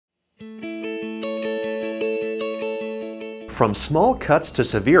From small cuts to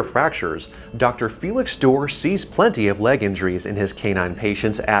severe fractures, Dr. Felix Dorr sees plenty of leg injuries in his canine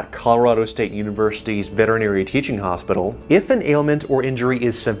patients at Colorado State University's Veterinary Teaching Hospital. If an ailment or injury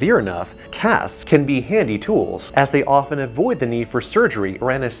is severe enough, casts can be handy tools, as they often avoid the need for surgery or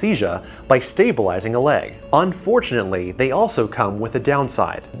anesthesia by stabilizing a leg. Unfortunately, they also come with a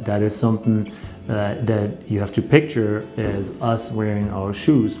downside. That is something that you have to picture as us wearing our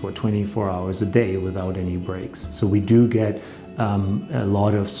shoes for 24 hours a day without any breaks. So we do get a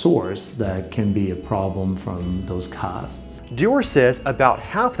lot of sores that can be a problem from those casts. Dorr says about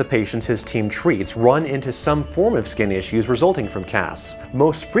half the patients his team treats run into some form of skin issues resulting from casts,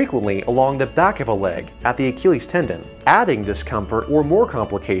 most frequently along the back of a leg at the Achilles tendon, adding discomfort or more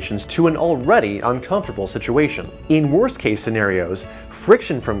complications to an already uncomfortable situation. In worst-case scenarios,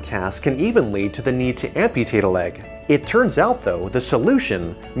 friction from casts can even lead to the need to amputate a leg. It turns out, though, the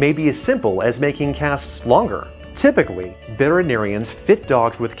solution may be as simple as making casts longer. Typically, veterinarians fit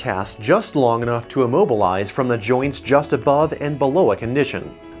dogs with casts just long enough to immobilize from the joints just above and below a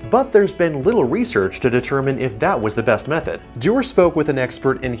condition. But there's been little research to determine if that was the best method. Dorr spoke with an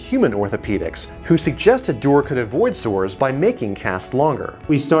expert in human orthopedics who suggested Dorr could avoid sores by making casts longer.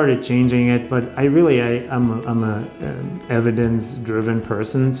 We started changing it, but I'm a evidence-driven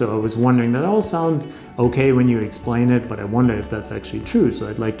person, so I was wondering, that all sounds okay when you explain it, but I wonder if that's actually true, so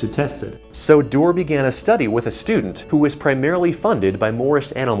I'd like to test it. So Dorr began a study with a student who was primarily funded by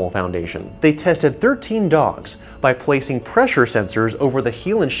Morris Animal Foundation. They tested 13 dogs by placing pressure sensors over the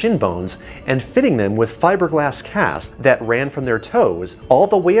heel and shin bones and fitting them with fiberglass casts that ran from their toes all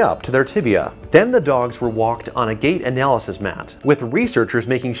the way up to their tibia. Then the dogs were walked on a gait analysis mat, with researchers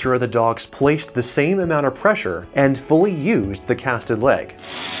making sure the dogs placed the same amount of pressure and fully used the casted leg.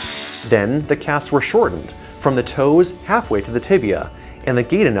 Then the casts were shortened from the toes halfway to the tibia, and the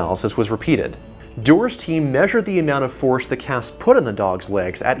gait analysis was repeated. Dorr's team measured the amount of force the cast put on the dog's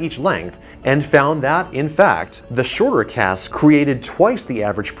legs at each length and found that, in fact, the shorter casts created twice the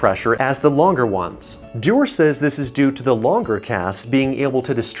average pressure as the longer ones. Dorr says this is due to the longer casts being able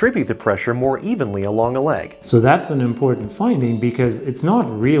to distribute the pressure more evenly along a leg. So that's an important finding, because it's not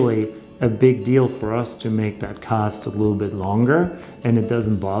really a big deal for us to make that cast a little bit longer, and it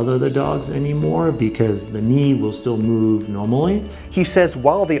doesn't bother the dogs anymore because the knee will still move normally. He says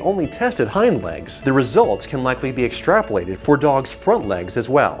while they only tested hind legs, the results can likely be extrapolated for dogs' front legs as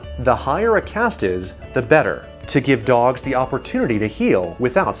well. The higher a cast is, the better, to give dogs the opportunity to heal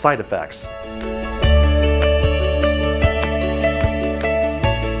without side effects.